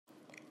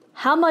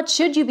How much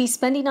should you be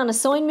spending on a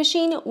sewing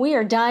machine? We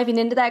are diving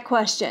into that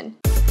question.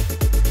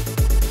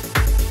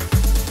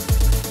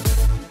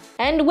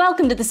 And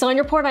welcome to the Sewing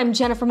Report. I'm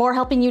Jennifer Moore,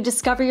 helping you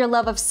discover your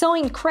love of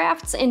sewing,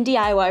 crafts, and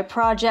DIY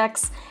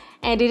projects.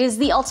 And it is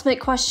the ultimate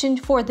question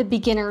for the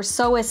beginner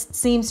sewist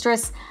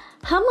seamstress.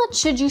 How much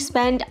should you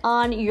spend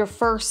on your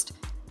first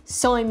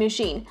sewing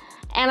machine?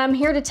 And I'm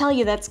here to tell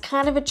you that's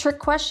kind of a trick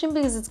question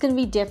because it's going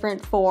to be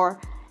different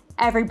for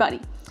everybody.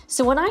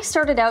 So when I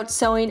started out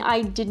sewing,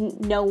 I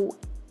didn't know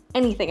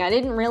anything. I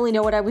didn't really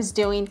know what I was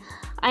doing.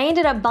 I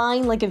ended up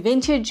buying like a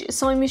vintage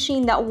sewing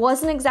machine that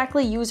wasn't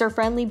exactly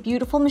user-friendly.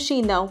 Beautiful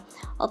machine though,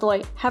 although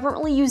I haven't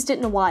really used it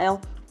in a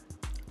while.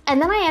 And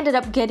then I ended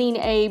up getting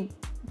a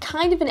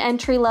kind of an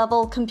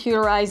entry-level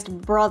computerized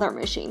brother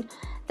machine,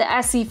 the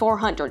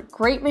SE400.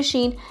 Great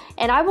machine,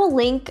 and I will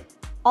link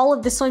all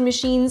of the sewing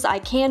machines I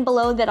can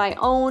below that I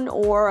own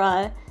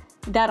or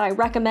that I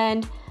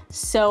recommend.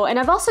 So, and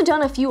I've also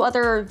done a few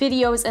other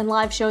videos and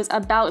live shows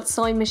about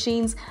sewing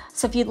machines,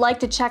 so if you'd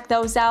like to check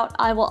those out,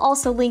 I will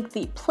also link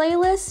the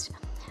playlist.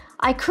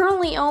 I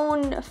currently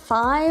own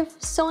 5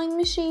 sewing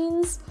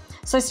machines.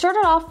 So I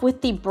started off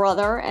with the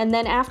brother, and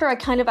then after I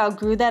kind of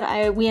outgrew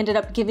that, we ended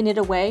up giving it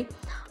away.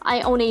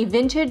 I own a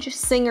vintage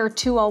Singer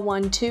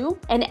 2012,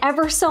 an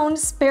EverSewn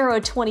Sparrow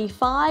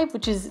 25,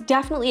 which is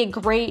definitely a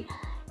great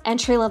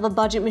entry-level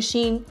budget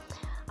machine.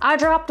 I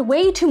dropped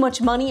way too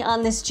much money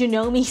on this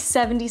Janome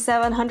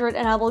 7700,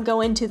 and I will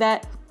go into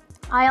that.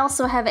 I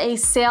also have a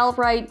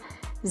Sailrite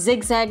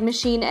zigzag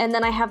machine, and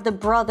then I have the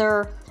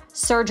Brother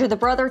serger, the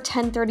Brother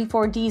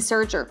 1034D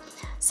serger.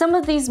 Some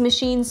of these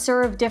machines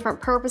serve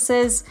different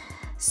purposes.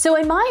 So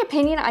in my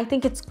opinion, I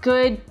think it's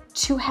good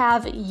to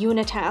have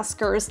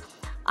unitaskers.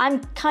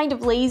 I'm kind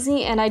of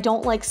lazy and I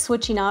don't like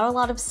switching out a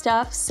lot of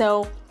stuff,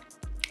 so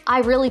I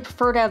really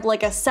prefer to have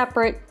like a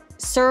separate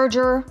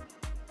serger,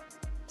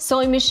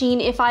 sewing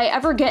machine. If I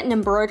ever get an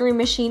embroidery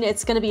machine,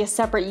 it's going to be a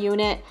separate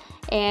unit.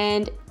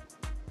 And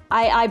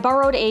I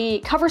borrowed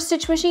a cover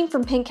stitch machine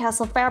from Pink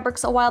Castle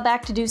Fabrics a while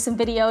back to do some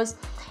videos,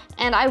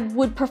 and I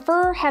would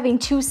prefer having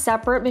 2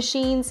 separate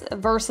machines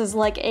versus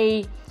like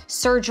a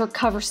serger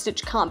cover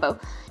stitch combo,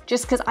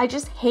 just because I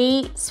just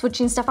hate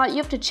switching stuff out. You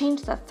have to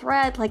change the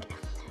thread, like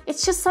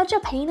it's just such a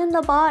pain in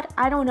the butt.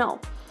 I don't know.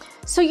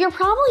 So you're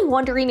probably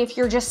wondering, if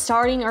you're just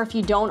starting or if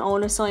you don't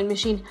own a sewing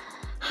machine,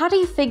 how do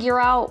you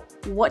figure out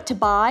what to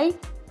buy?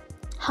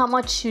 How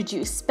much should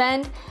you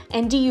spend?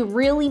 And do you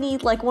really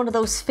need like one of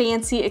those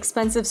fancy,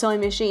 expensive sewing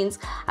machines?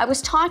 I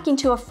was talking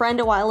to a friend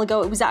a while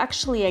ago, it was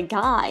actually a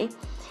guy,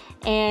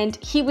 and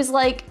he was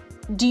like,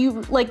 do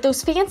you like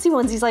those fancy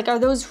ones? He's like, are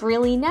those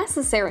really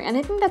necessary? And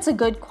I think that's a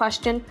good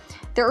question.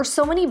 There are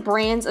so many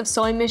brands of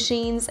sewing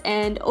machines,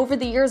 and over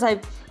the years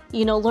I've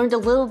learned a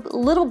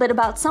little bit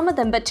about some of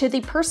them, but to the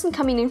person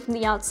coming in from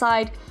the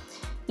outside,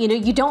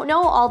 you don't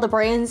know all the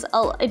brands.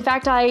 In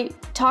fact, I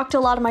talked to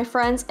a lot of my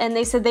friends and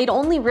they said they'd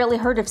only really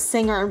heard of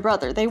Singer and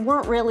Brother. They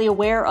weren't really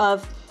aware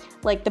of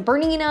like the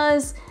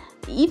Berninas,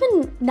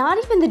 not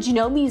even the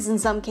Janomes in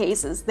some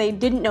cases. They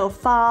didn't know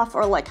Pfaff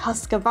or like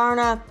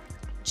Husqvarna,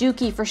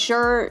 Juki for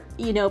sure.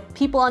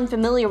 People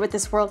unfamiliar with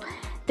this world,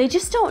 they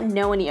just don't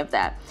know any of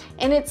that.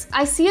 And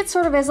I see it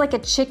sort of as like a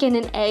chicken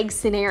and egg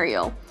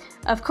scenario.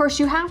 Of course,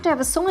 you have to have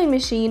a sewing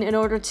machine in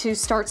order to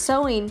start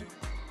sewing,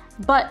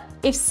 but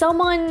if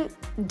someone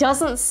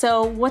doesn't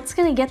sew, what's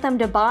going to get them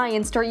to buy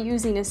and start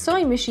using a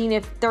sewing machine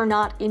if they're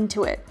not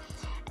into it?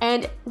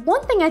 And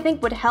one thing I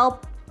think would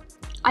help,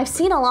 I've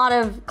seen a lot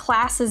of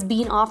classes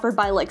being offered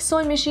by like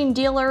sewing machine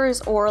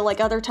dealers or like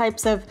other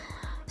types of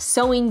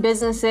sewing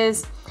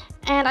businesses,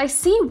 and I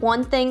see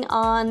one thing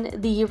on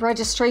the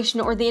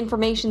registration or the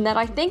information that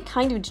I think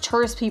kind of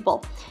deters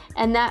people,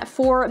 and that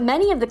for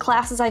many of the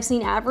classes I've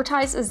seen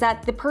advertised is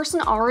that the person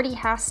already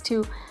has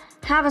to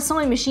have a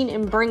sewing machine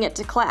and bring it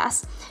to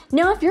class.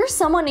 Now, if you're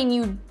someone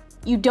and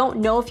you don't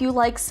know if you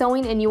like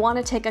sewing and you want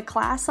to take a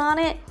class on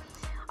it,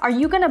 are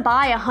you going to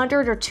buy a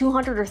 $100 or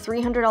 $200 or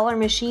 $300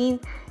 machine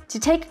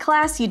to take a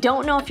class you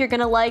don't know if you're going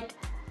to like,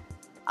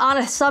 on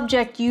a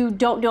subject you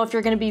don't know if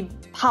you're going to be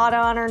hot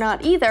on or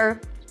not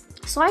either?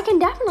 So I can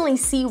definitely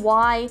see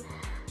why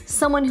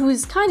someone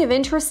who's kind of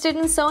interested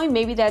in sewing,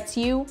 maybe that's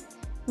you,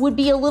 would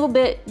be a little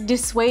bit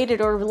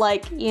dissuaded, or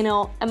like,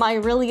 am I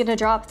really going to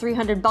drop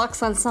 300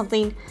 bucks on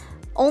something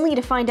only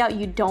to find out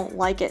you don't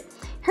like it?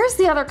 Here's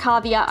the other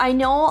caveat. I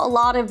know a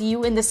lot of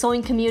you in the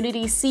sewing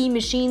community see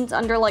machines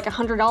under like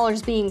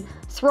 $100 being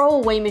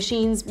throwaway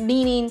machines,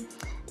 meaning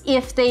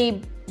if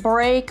they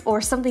break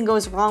or something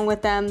goes wrong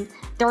with them,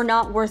 they're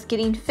not worth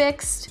getting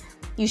fixed.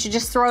 You should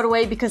just throw it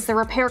away because the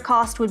repair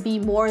cost would be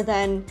more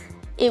than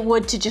it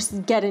would to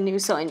just get a new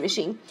sewing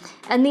machine.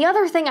 And the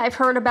other thing I've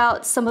heard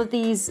about some of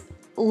these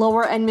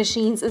lower end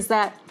machines is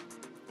that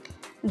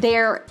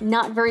they're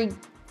not very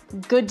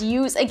good to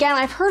use. Again,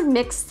 I've heard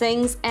mixed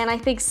things, and I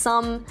think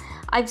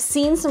I've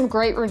seen some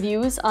great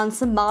reviews on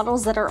some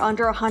models that are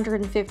under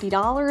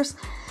 $150.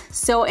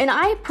 So, and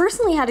I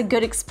personally had a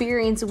good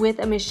experience with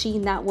a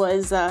machine that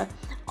was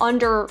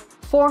under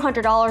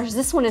 $400.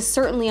 This one is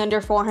certainly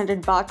under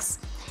 400 bucks.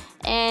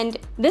 And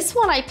this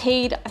one I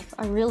paid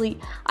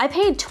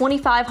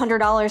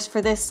 $2,500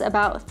 for this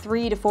about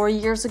 3 to 4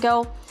 years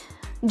ago.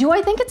 Do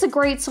I think it's a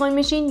great sewing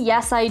machine?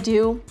 Yes, I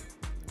do.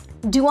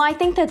 Do I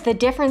think that the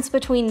difference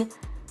between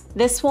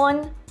this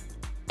one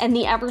and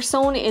the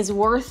EverSewn is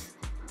worth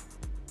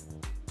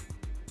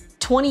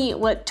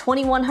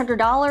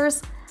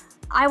 $2,100?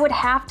 I would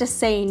have to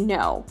say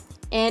no.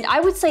 And I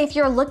would say if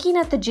you're looking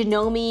at the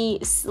Janome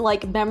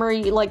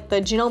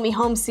the Janome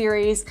Home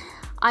series,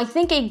 I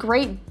think a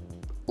great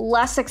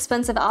less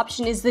expensive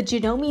option is the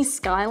Janome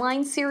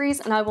Skyline series,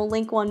 and I will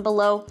link one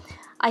below.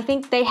 I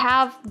think they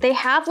have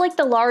like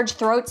the large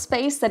throat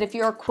space that if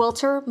you're a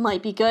quilter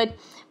might be good,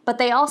 but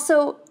they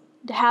also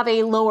have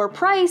a lower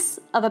price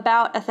of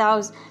about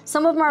 $1,000.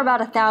 Some of them are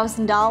about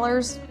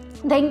 $1,000.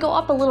 They can go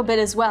up a little bit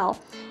as well,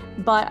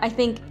 but I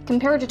think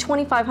compared to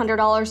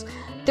 $2,500,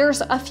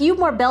 there's a few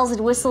more bells and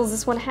whistles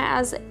this one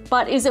has,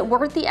 but is it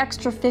worth the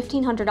extra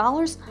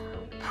 $1,500?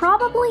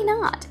 Probably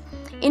not.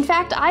 In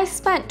fact, I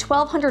spent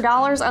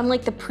 $1,200 on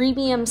like the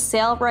premium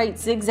Sailrite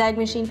zigzag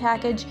machine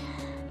package.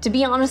 To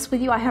be honest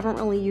with you, I haven't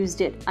really used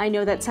it. I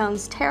know that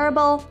sounds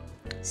terrible,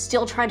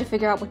 still trying to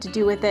figure out what to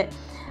do with it.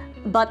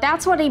 But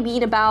that's what I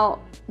mean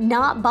about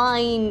not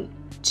buying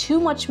too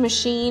much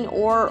machine,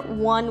 or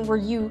one where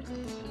you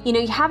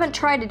haven't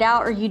tried it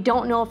out or you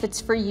don't know if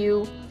it's for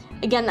you.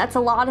 Again, that's a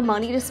lot of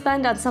money to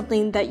spend on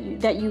something that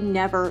you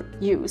never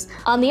use.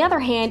 On the other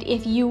hand,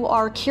 if you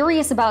are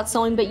curious about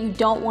sewing but you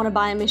don't want to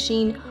buy a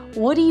machine,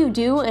 what do you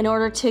do in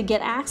order to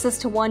get access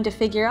to one to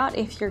figure out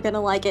if you're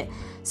gonna like it?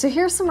 So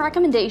here's some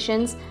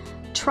recommendations.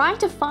 Try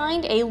to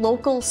find a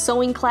local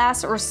sewing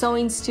class or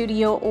sewing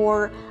studio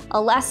or a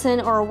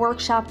lesson or a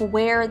workshop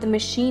where the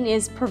machine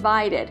is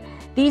provided.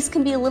 These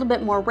can be a little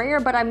bit more rare,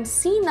 but I'm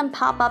seeing them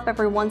pop up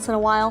every once in a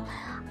while.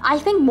 I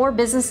think more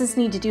businesses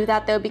need to do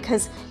that though,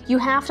 because you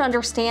have to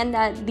understand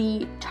that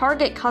the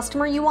target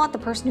customer you want, the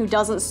person who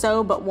doesn't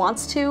sew but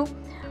wants to,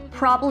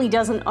 probably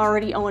doesn't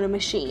already own a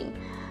machine.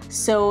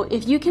 So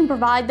if you can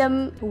provide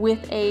them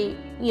with a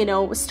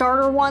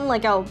starter one,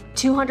 like a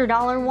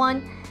 $200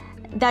 one,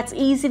 that's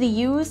easy to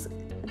use,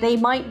 they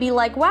might be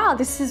like, wow,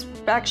 this is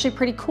actually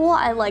pretty cool.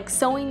 I like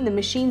sewing, the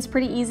machine's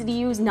pretty easy to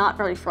use, not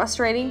very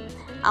frustrating.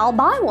 I'll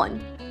buy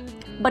one.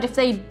 But if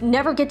they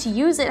never get to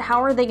use it,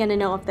 how are they gonna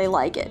know if they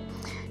like it?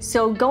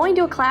 So going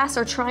to a class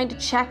or trying to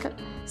check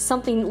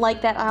something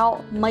like that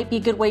out might be a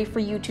good way for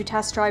you to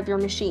test drive your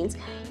machines.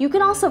 You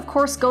can also, of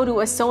course, go to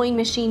a sewing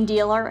machine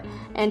dealer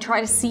and try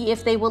to see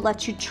if they will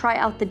let you try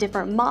out the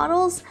different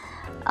models.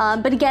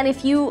 But again,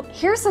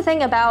 here's the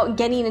thing about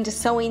getting into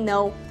sewing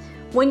though,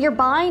 when you're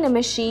buying a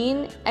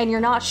machine and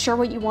you're not sure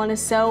what you want to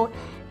sew,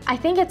 I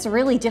think it's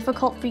really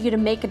difficult for you to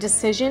make a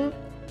decision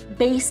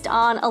based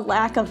on a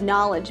lack of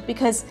knowledge,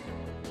 because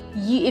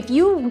if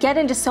you get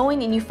into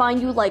sewing and you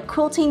find you like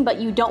quilting but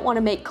you don't want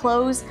to make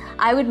clothes,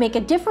 I would make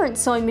a different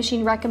sewing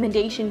machine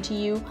recommendation to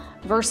you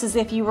versus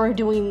if you were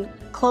doing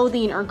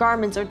clothing or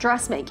garments or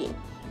dressmaking.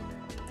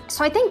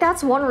 So I think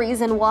that's one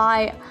reason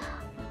why,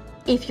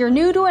 if you're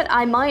new to it,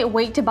 I might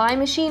wait to buy a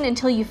machine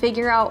until you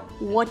figure out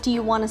what do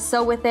you want to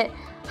sew with it,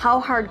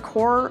 how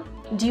hardcore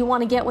do you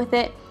want to get with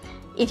it.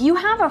 If you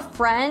have a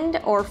friend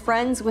or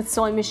friends with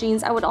sewing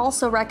machines, I would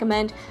also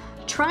recommend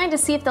trying to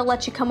see if they'll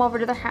let you come over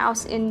to their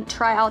house and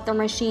try out their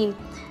machine.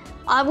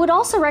 I would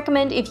also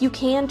recommend, if you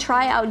can,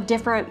 try out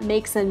different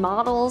makes and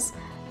models.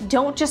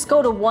 Don't just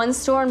go to one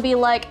store and be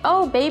like,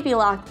 oh, baby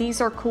lock,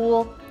 these are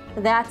cool,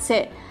 that's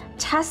it.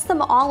 Test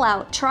them all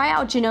out. Try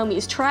out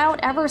Janome's, try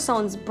out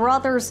EverSewn's,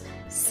 Brothers,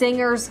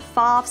 Singers,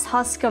 Pfaff's,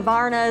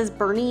 Husqvarna's,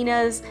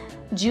 Bernina's,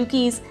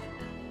 Juki's,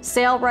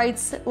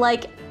 Sailrites.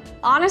 Like,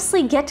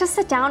 honestly, get to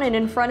sit down and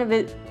in front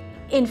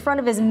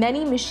of as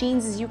many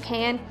machines as you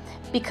can,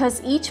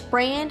 because each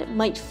brand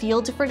might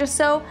feel different to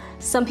sew.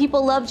 Some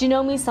people love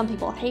Janome, some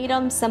people hate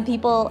them, some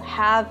people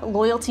have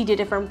loyalty to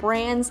different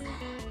brands,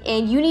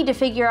 and you need to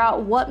figure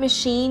out what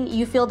machine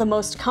you feel the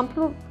most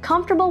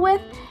comfortable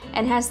with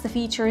and has the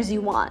features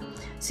you want.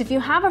 So if you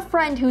have a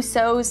friend who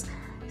sews,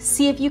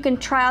 see if you can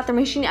try out their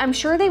machine. I'm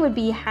sure they would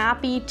be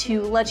happy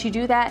to let you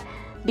do that,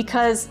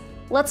 because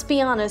let's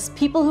be honest,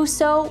 people who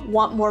sew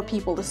want more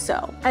people to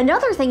sew.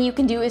 Another thing you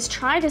can do is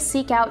try to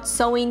seek out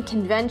sewing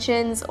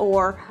conventions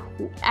or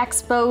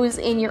expos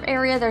in your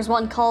area. There's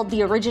one called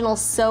the Original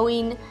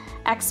Sewing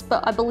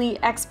Expo, I believe,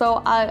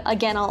 Expo.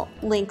 Again,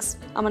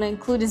 I'm gonna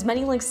include as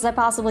many links as I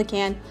possibly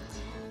can.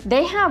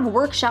 They have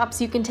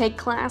workshops you can take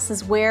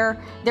classes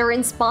where they're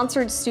in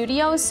sponsored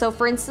studios. So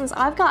for instance,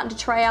 I've gotten to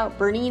try out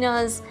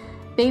Bernina's,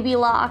 Baby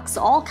Locks,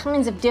 all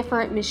kinds of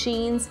different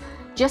machines,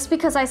 just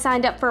because I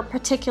signed up for a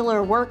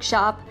particular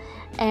workshop,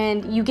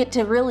 and you get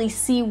to really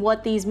see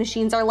what these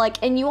machines are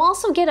like, and you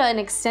also get an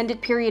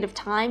extended period of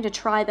time to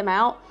try them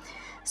out.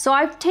 So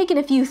I've taken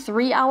a few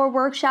 3-hour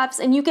workshops,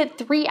 and you get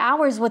 3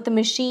 hours with the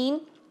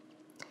machine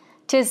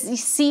to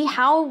see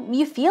how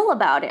you feel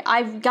about it.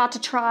 I've got to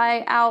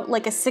try out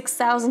like a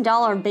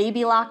 $6,000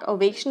 Baby Lock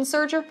ovation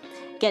serger.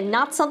 Again,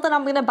 not something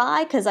I'm gonna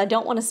buy because I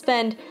don't want to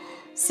spend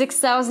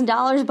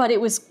 $6,000, but it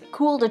was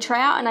cool to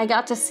try out and I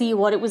got to see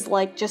what it was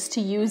like just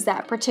to use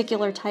that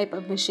particular type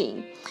of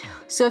machine.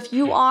 So if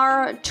you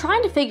are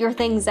trying to figure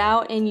things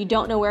out and you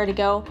don't know where to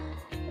go,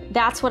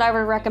 that's what I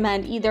would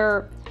recommend.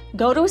 Either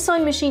go to a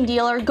sewing machine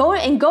dealer, go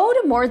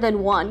to more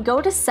than one,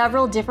 go to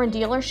several different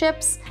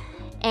dealerships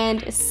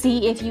and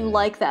see if you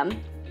like them.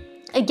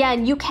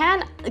 Again, you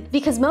can,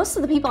 because most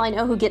of the people I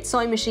know who get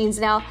sewing machines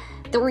now,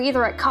 they're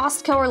either at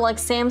Costco or like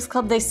Sam's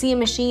Club, they see a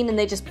machine and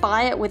they just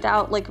buy it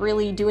without like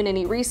really doing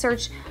any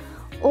research.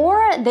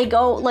 Or they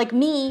go, like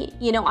me,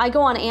 you know, I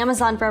go on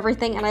Amazon for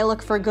everything and I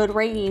look for good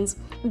ratings.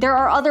 There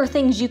are other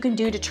things you can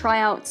do to try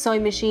out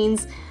sewing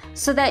machines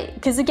so that,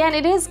 because again,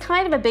 it is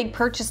kind of a big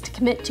purchase to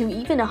commit to.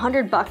 Even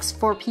 $100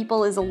 for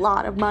people is a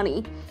lot of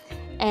money.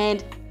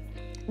 And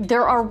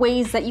there are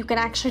ways that you can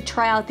actually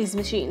try out these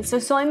machines. So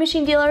sewing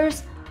machine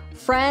dealers,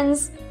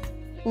 friends,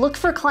 look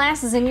for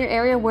classes in your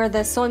area where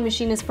the sewing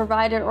machine is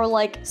provided, or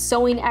like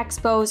sewing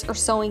expos or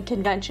sewing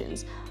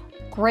conventions.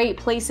 Great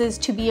places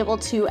to be able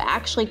to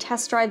actually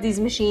test drive these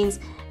machines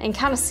and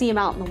kind of see them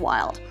out in the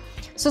wild.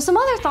 So some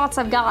other thoughts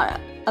I've got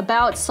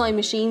about sewing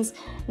machines.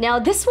 Now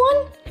this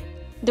one,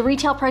 the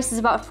retail price is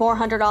about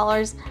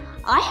 $400.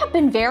 I have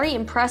been very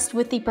impressed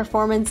with the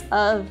performance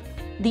of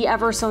the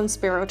EverSewn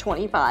Sparrow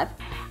 25.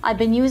 I've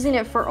been using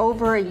it for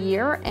over a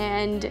year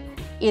and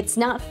it's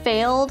not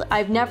failed.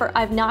 I've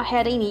not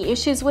had any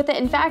issues with it.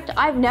 In fact,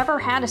 I've never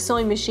had a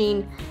sewing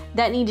machine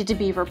that needed to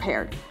be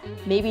repaired.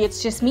 Maybe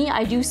it's just me,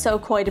 I do sew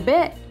quite a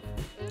bit,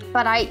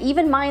 but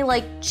even my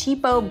like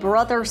cheapo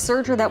brother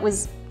serger that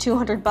was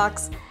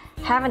 $200,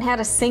 haven't had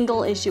a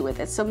single issue with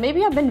it. So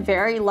maybe I've been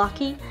very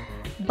lucky,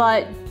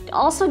 but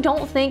also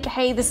don't think,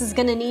 hey, this is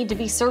gonna need to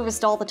be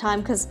serviced all the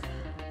time, because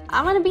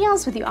I'm gonna be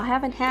honest with you, I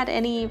haven't had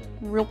any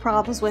real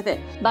problems with it.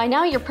 By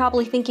now you're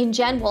probably thinking,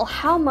 Jen, well,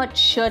 how much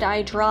should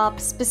I drop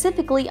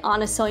specifically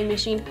on a sewing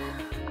machine?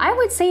 I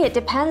would say it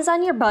depends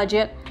on your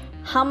budget,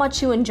 how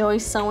much you enjoy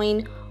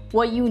sewing,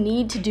 what you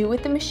need to do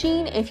with the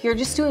machine. If you're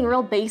just doing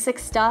real basic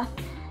stuff,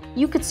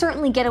 you could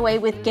certainly get away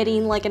with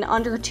getting like an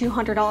under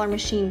 $200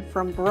 machine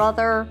from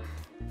Brother.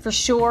 For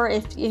sure,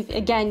 if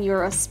again,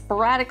 you're a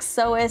sporadic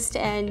sewist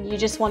and you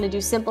just want to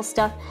do simple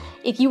stuff.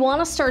 If you want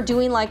to start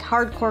doing like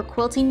hardcore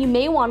quilting, you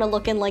may want to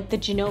look in like the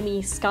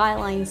Janome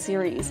Skyline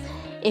series.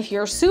 If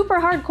you're super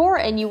hardcore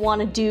and you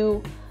want to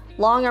do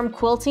long arm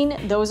quilting,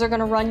 those are going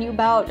to run you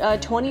about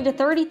 $20,000 to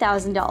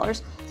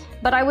 $30,000.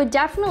 But I would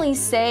definitely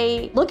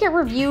say, look at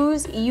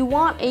reviews. You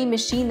want a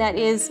machine that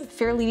is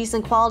fairly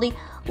decent quality.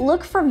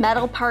 Look for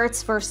metal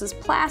parts versus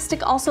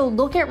plastic. Also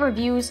look at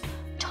reviews.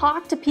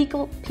 Talk to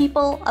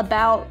people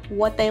about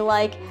what they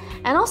like,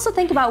 and also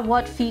think about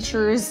what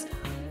features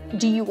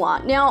do you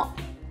want. Now,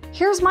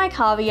 here's my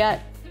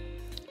caveat.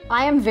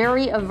 I am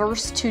very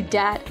averse to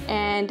debt,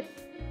 and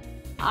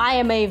I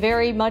am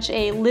very much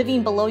a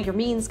living below your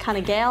means kind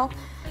of gal.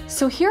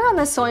 So here on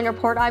the Sewing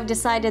Report, I've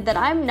decided that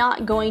I'm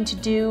not going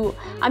to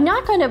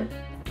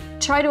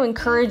try to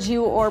encourage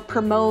you or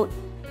promote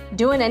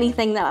doing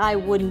anything that I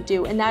wouldn't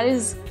do, and that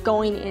is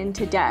going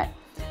into debt.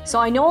 So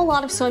I know a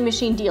lot of sewing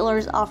machine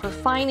dealers offer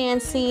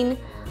financing.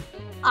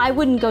 I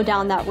wouldn't go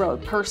down that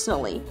road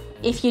personally.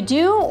 If you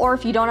do, or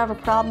if you don't have a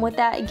problem with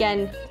that,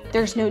 again,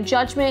 there's no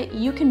judgment.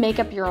 You can make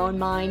up your own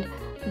mind.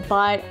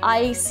 But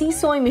I see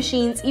sewing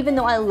machines, even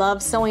though I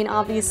love sewing,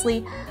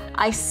 obviously,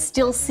 I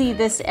still see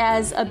this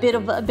as a bit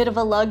of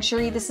a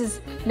luxury. This is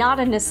not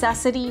a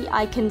necessity.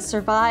 I can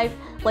survive.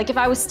 Like if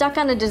I was stuck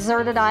on a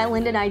deserted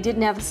island and I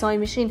didn't have a sewing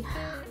machine,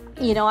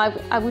 you know,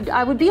 I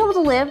would be able to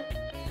live.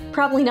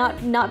 Probably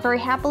not very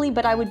happily,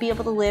 but I would be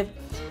able to live.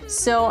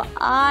 So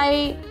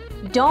I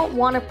don't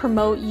want to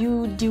promote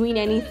you doing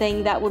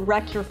anything that would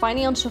wreck your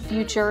financial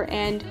future.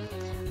 And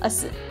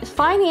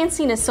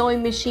financing a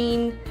sewing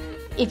machine,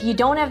 if you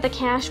don't have the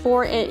cash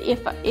for it,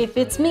 if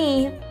it's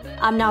me,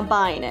 I'm not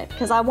buying it,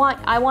 because I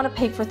want to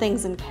pay for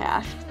things in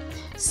cash.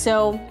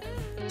 So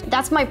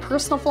that's my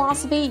personal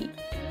philosophy.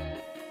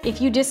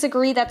 If you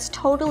disagree, that's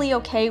totally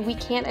okay. We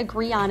can't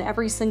agree on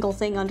every single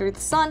thing under the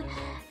sun.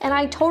 And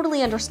I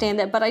totally understand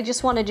that, but I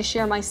just wanted to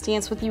share my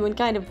stance with you and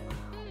kind of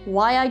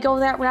why I go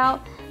that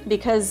route.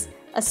 Because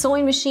a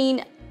sewing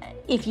machine,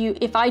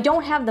 if I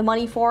don't have the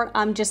money for it,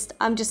 I'm just,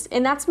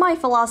 and that's my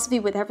philosophy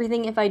with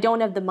everything. If I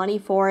don't have the money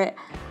for it,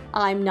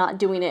 I'm not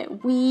doing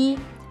it. We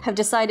have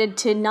decided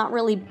to not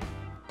really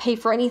pay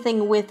for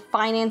anything with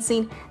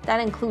financing. That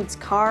includes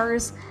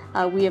cars.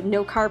 We have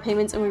no car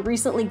payments, and we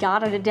recently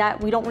got out of debt.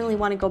 We don't really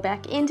want to go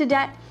back into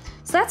debt.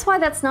 So that's why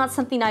that's not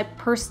something I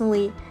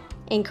personally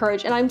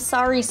encourage. And I'm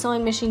sorry,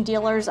 sewing machine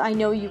dealers, I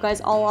know you guys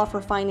all offer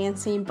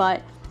financing,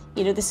 but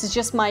you know, this is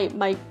just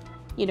my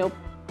you know,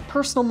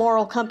 personal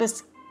moral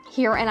compass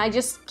here, and I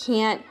just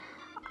can't,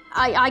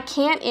 I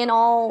can't in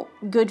all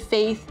good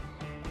faith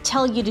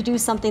tell you to do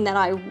something that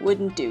I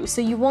wouldn't do.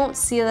 So you won't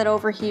see that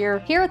over here.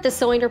 Here at the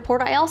Sewing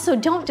Report, I also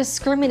don't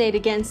discriminate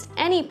against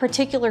any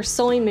particular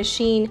sewing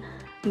machine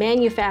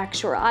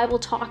manufacturer. I will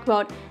talk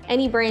about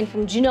any brand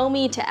from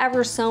Janome to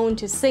EverSewn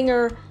to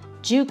Singer,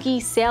 Juki,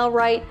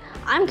 Sailrite.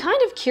 I'm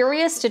kind of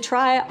curious to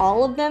try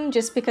all of them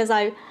just because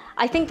I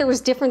I think there was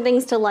different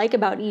things to like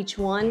about each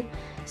one.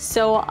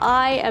 So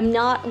I am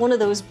not one of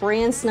those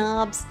brand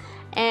snobs,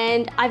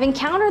 and I've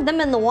encountered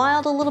them in the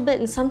wild a little bit,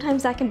 and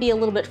sometimes that can be a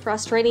little bit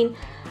frustrating.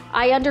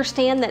 I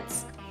understand that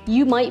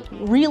you might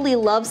really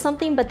love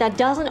something, but that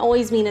doesn't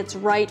always mean it's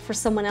right for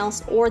someone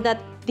else, or that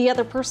the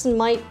other person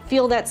might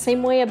feel that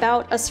same way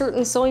about a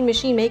certain sewing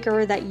machine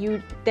maker that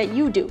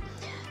you do.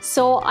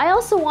 So I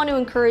also want to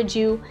encourage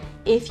you,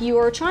 if you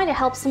are trying to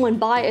help someone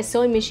buy a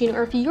sewing machine,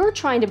 or if you're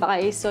trying to buy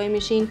a sewing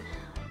machine,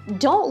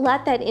 don't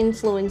let that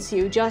influence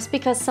you just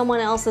because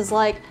someone else is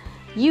like,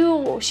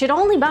 you should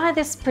only buy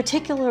this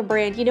particular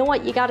brand. You know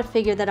what? You got to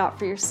figure that out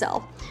for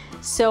yourself.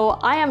 So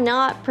I am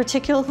not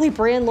particularly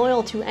brand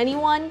loyal to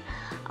anyone.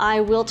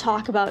 I will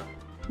talk about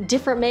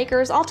different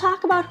makers. I'll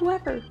talk about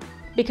whoever,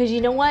 because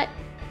you know what?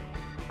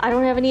 I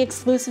don't have any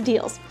exclusive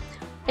deals.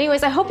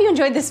 Anyways, I hope you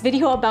enjoyed this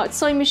video about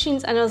sewing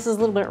machines. I know this is a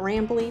little bit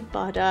rambly,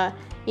 but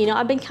you know,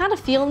 I've been kind of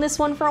feeling this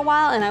one for a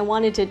while, and I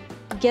wanted to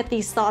get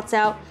these thoughts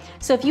out.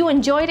 So if you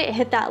enjoyed it,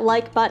 hit that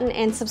like button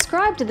and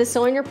subscribe to the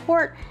Sewing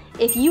Report.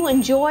 If you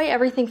enjoy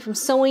everything from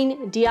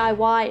sewing,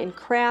 DIY, and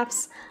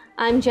crafts,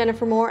 I'm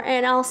Jennifer Moore,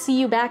 and I'll see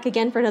you back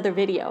again for another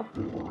video.